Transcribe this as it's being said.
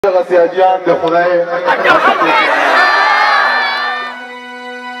غسیاجیان د خدای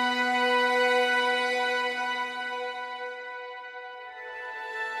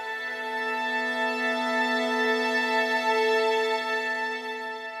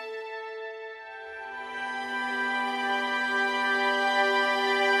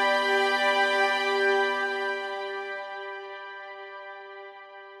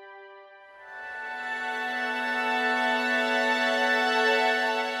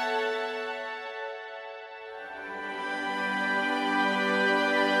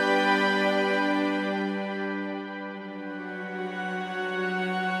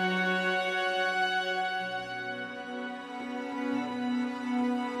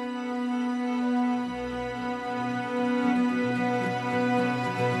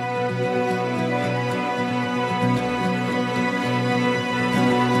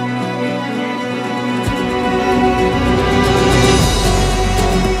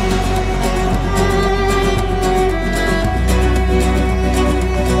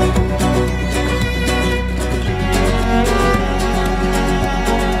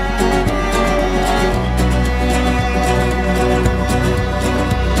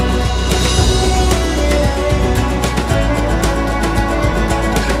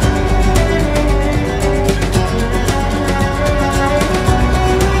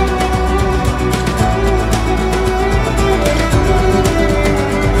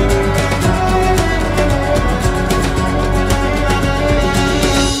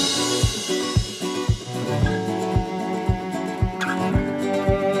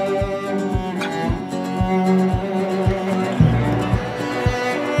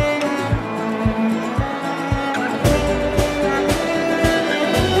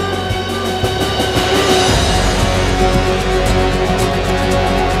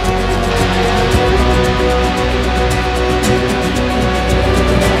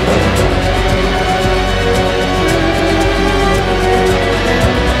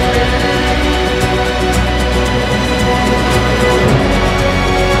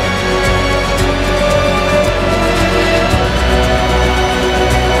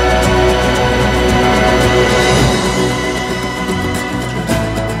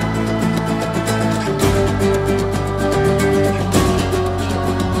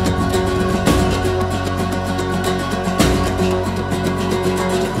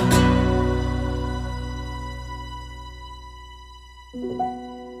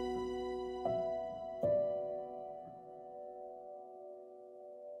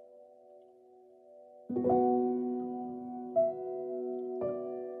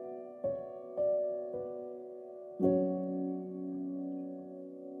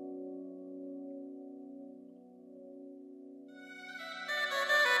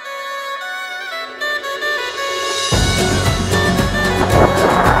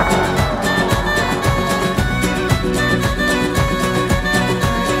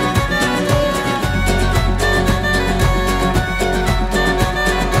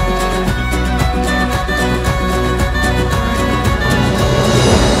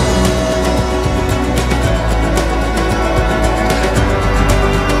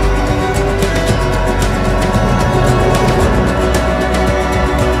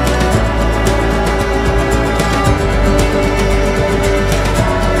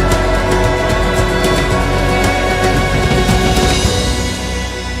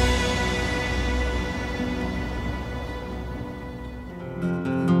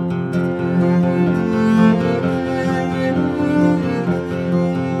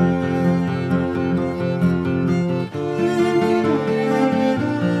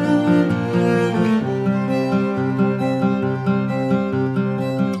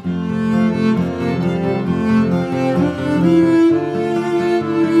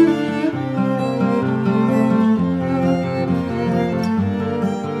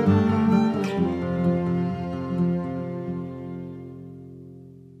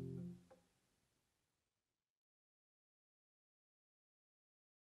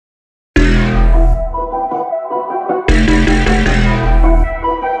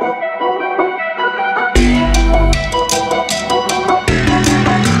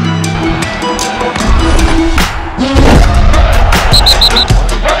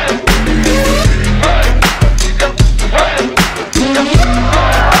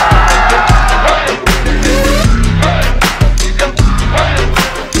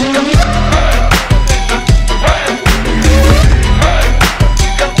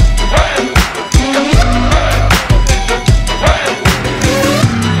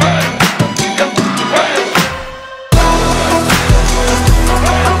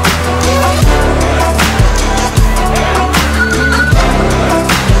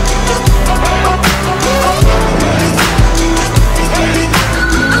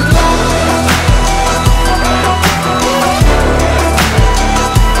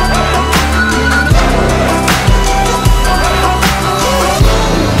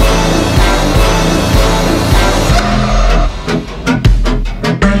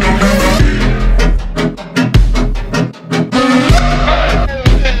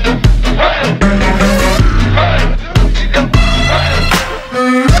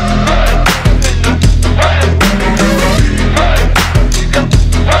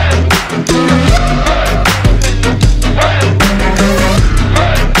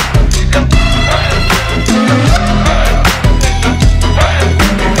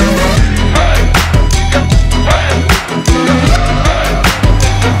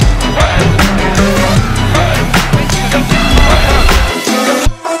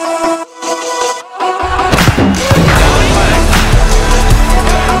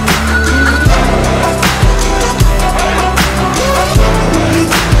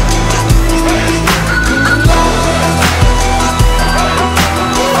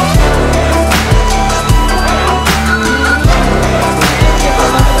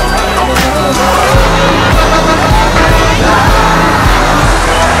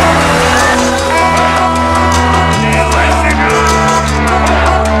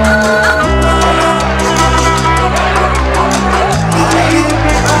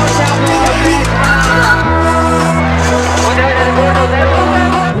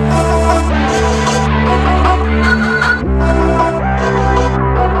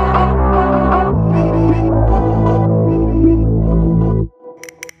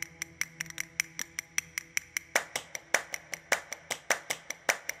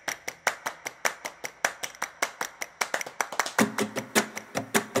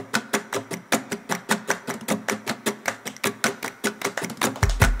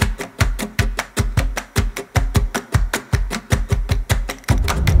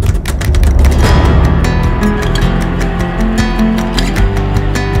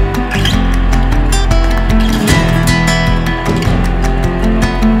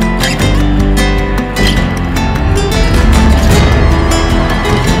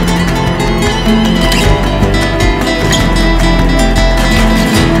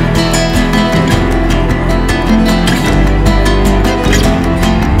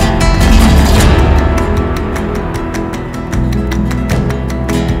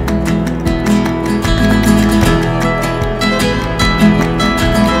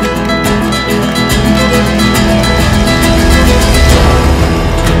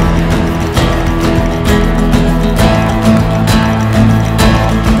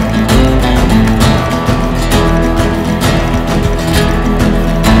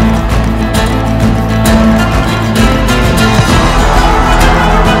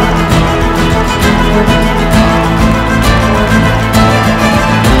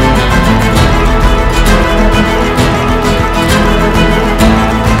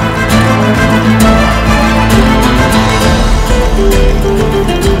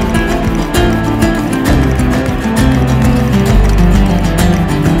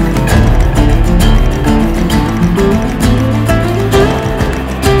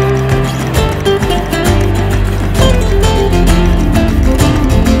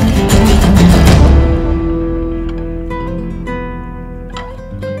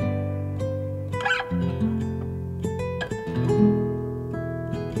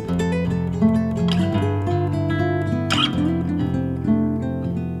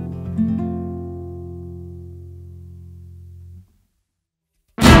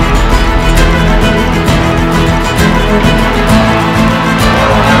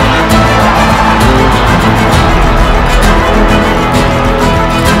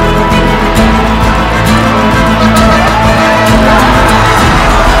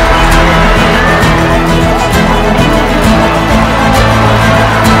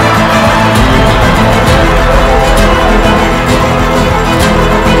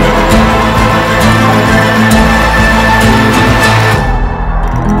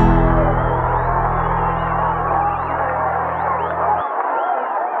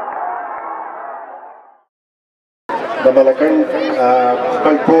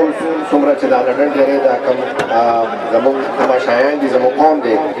خپل ټول څومره چې دا لندن ډېری دا کوم زموږ تماشایان دي زموږ قوم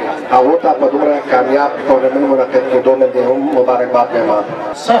دی هغو ته په دومره کامیاب ټورنمنټ منعقد کېدو باندې هم مبارکباد وایم.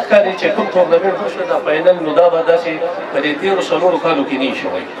 سخت ښکاري چې کوم ټورنمنټ وشو دا فاینل نو دا به داسې په دې تېرو څلورو کالو کې نه وي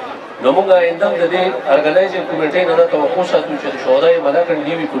شوی. نو موږ آینده د دې ارګنایزینګ کمیټې نه دا توقع ساتو چې د شهدای ملاکنډ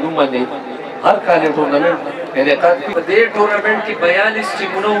لیوي په نوم باندې هر کال یو ټورنمنټ انعقاد کړي. په دې ټورنمنټ کې 42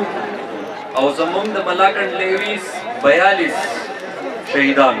 ټیمونه او زموږ د ملاکنډ لیویز 42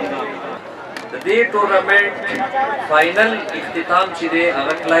 شهیدان د دې ټورنمنټ فاینل اختتام چې دی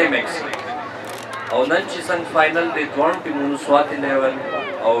هغه کلایمکس او نن چې څنګه فاینل دی دوه ټیمونو سواتي لیول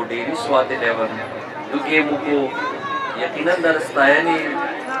او ډیری سواتي لیول د ګیمو کو یقینا د ستاینې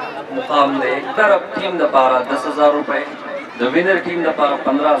مقام دی. طرف ټیم د پاره 10000 روپے د وینر ټیم د پاره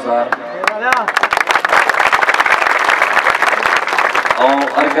 15000 او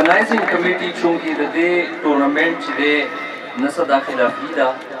ارګنایزینګ کمیټي چونکی د دې ټورنمنټ چې دی نسه داخله فیدا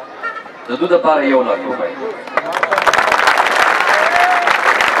د دوی لپاره 1 لک روپے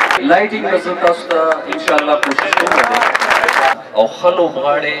لایټینګ به تاسو ته ان شاء الله کوشش کوو او خلو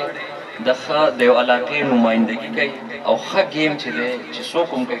غاړي د یو علاقې نمائندګي کوي او ښه گیم چې دی چې څوک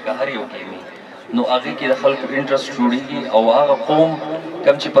هم کوي که هر یو گیم نو هغې کې د خلکو انټرسټ جوړېږي او هغه قوم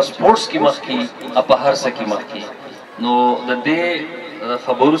کوم چې په سپورټس کې مخکې او په هر څه کې مخکې نو د دې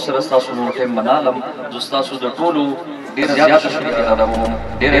خبرو سره ستاسو مخې منالم زه ستاسو د ټولو ډېر زیاته شکریه ادا کوم.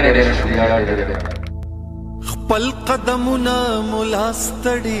 ډېر شکریه. خپل قدمونه ملا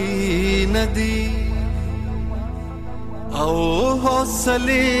ستړي ندي او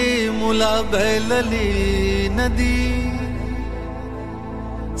حوصله ملا بللی ندی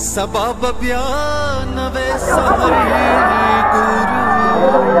سبب بیا نوے سحری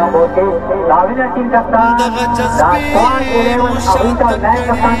گورو دغه جذبی مشت کړي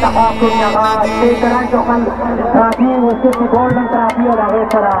ندی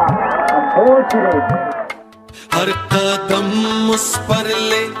هر قدم مسپر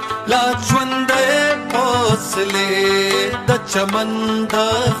لے لا ژوند حوصله د چمن د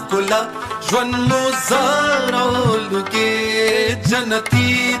ښکلا ژوند مو زارولږې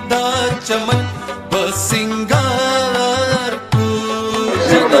جنتي دا چمن په سینګار کو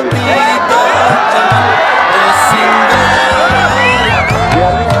جنتي دا چمن په سینګار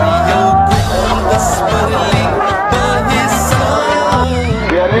یو ګل د سپرلي په حساب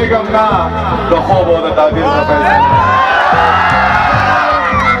یریږم نه د خوب او د تعبیر د پیسې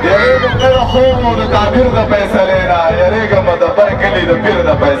یریږم نه د خوب او د تعبیر د فیصلې نه یریږم د بر کلي د پیر د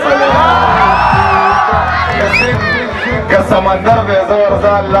فیصلې که سمندر دی زه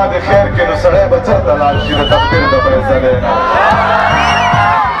ورځه الله د خیر کې نو سړی به چېرته لاړ شي د تقدیر د فیصلې نه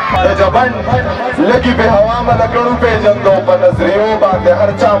د جبن لږي بې هوا ملکڼو پېژندو په نظریو باندې هر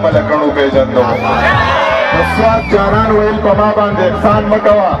چا ملکڼو پېژندو سواد جانان ویل په ما باندې احسان مه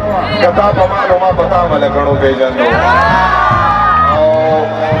کوه که تا په ما نو ما په تا ملکڼو پېژندو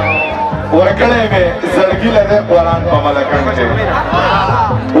ورکړی مې زړګي له دی قرآن په ملکڼ کې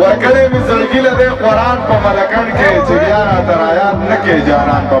ورکړی مې زړګي له دی قرآن په ملکڼ کې چې بیا راته رایاد نه کې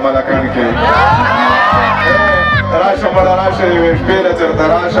جانان په ملکڼ کې راشه مړه راشه یوې شپې له چېرته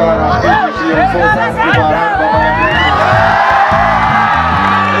راشه راخېږي شي یو څو څاڅکي باران په ملکڼ کې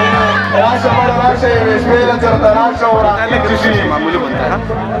راشه مړه راشه یوې شپې له چېرته راشه او راخېږي شي یو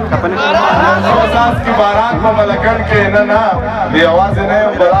څو څاڅکي باران په ملکڼ کې نه نه یوازې نه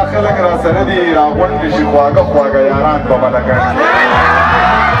یم بلا خلک راسره دي راغونډې شي خواږه خواږه یاران په ملکڼ کې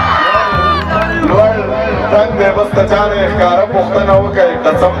لوړ رنګ دی بس د چا نه یې ښکاره پوښتنه وکړئ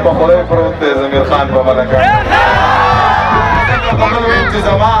قسم په خدای پروت دی ضمیر خان په ملکڼ بغل ویم چې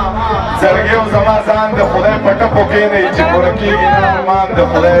زما زړګي او زما ځان د خدای په ټپو کښېنئ چې پوره کېږي نه ارمان د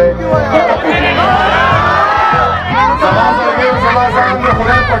خدای په ټپو کښېنئ زما زړګي او زما ځان د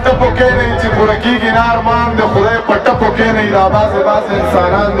خدای په ټپو کښېنئ چې پوره کېږي نه ارمان د خدای په ټپو کښېنئ دا بعضې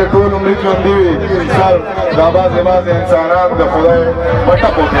انسانان د ټول عمري ژوندي وي سر دا بعضې انسانان د خدای په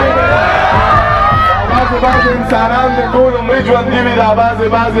ټپو کښېنئ بعضې انسانان د ټول عمري ژوندي وي دا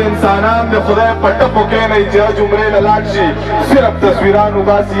بعضې انسانان د خدای په ټپو کښېنئ چې حج عمرې نه لاړ شي صرف تصویران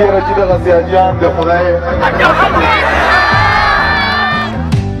وباسي یاره چې دغسې حاجیان د خدای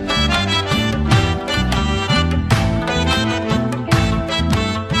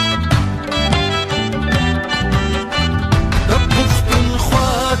د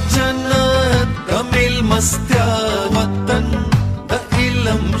پښتونخوا جنت د میلمستیا